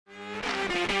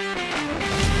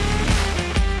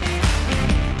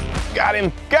Got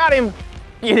him, got him.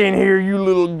 Get in here, you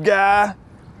little guy.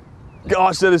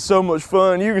 Gosh, that is so much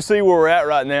fun. You can see where we're at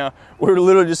right now. We're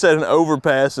literally just at an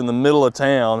overpass in the middle of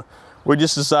town. We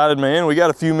just decided, man, we got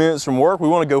a few minutes from work. We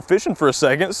want to go fishing for a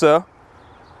second, so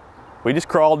we just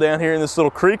crawled down here in this little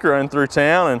creek running through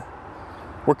town, and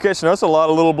we're catching us a lot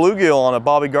of little bluegill on a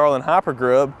Bobby Garland hyper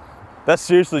grub. That's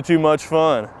seriously too much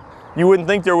fun. You wouldn't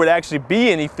think there would actually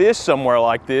be any fish somewhere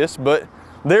like this, but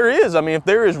there is. I mean, if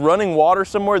there is running water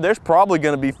somewhere, there's probably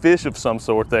going to be fish of some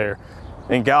sort there.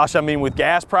 And gosh, I mean, with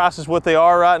gas prices what they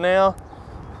are right now,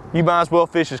 you might as well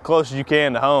fish as close as you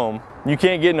can to home. You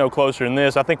can't get no closer than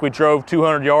this. I think we drove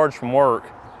 200 yards from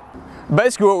work.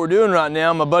 Basically what we're doing right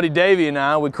now, my buddy Davey and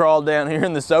I, we crawled down here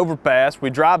in this overpass. We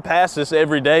drive past this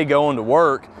every day going to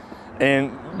work,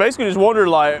 and basically just wondered,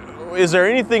 like, is there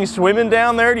anything swimming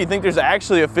down there? Do you think there's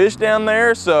actually a fish down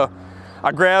there? So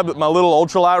I grabbed my little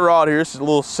ultralight rod here. It's a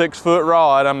little 6-foot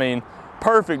rod. I mean,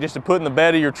 perfect just to put in the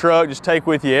bed of your truck, just take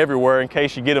with you everywhere in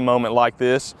case you get a moment like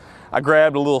this. I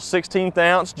grabbed a little 16th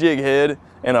ounce jig head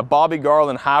and a Bobby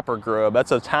Garland hyper grub.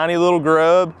 That's a tiny little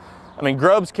grub. I mean,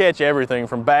 grubs catch everything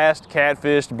from bass to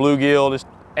catfish to bluegill, just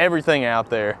everything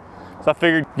out there. So I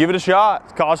figured give it a shot.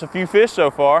 It's caught us a few fish so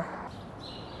far.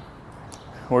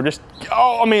 We're just,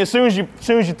 oh, I mean, as soon as you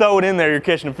throw it in there, you're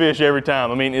catching a fish every time.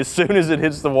 I mean, as soon as it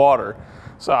hits the water.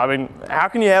 So, I mean, how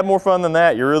can you have more fun than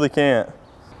that? You really can't.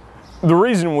 The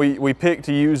reason we picked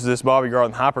to use this Bobby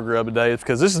Garland hyper grub today is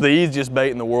because this is the easiest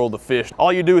bait in the world to fish.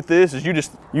 All you do with this is you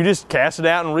just cast it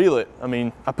out and reel it. I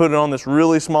mean, I put it on this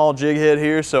really small jig head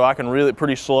here so I can reel it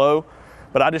pretty slow,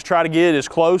 but I just try to get it as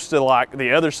close to like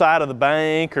the other side of the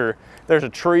bank, or if there's a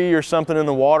tree or something in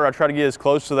the water, I try to get as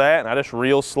close to that and I just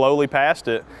reel slowly past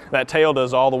it. That tail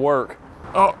does all the work.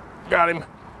 Oh, got him,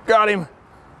 got him.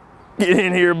 Get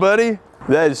in here, buddy.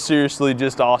 That is seriously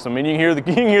just awesome. I mean, you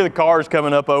can hear the cars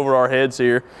coming up over our heads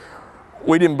here.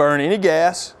 We didn't burn any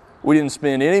gas. We didn't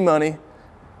spend any money.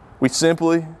 We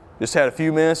simply just had a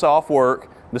few minutes off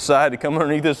work, decided to come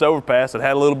underneath this overpass that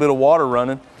had a little bit of water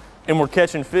running, and we're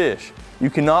catching fish. You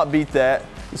cannot beat that.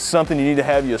 It's something you need to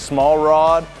have you a small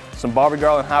rod, some Bobby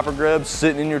Garland hyper grubs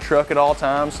sitting in your truck at all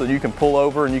times so you can pull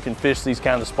over and you can fish these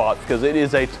kinds of spots, because it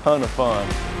is a ton of fun.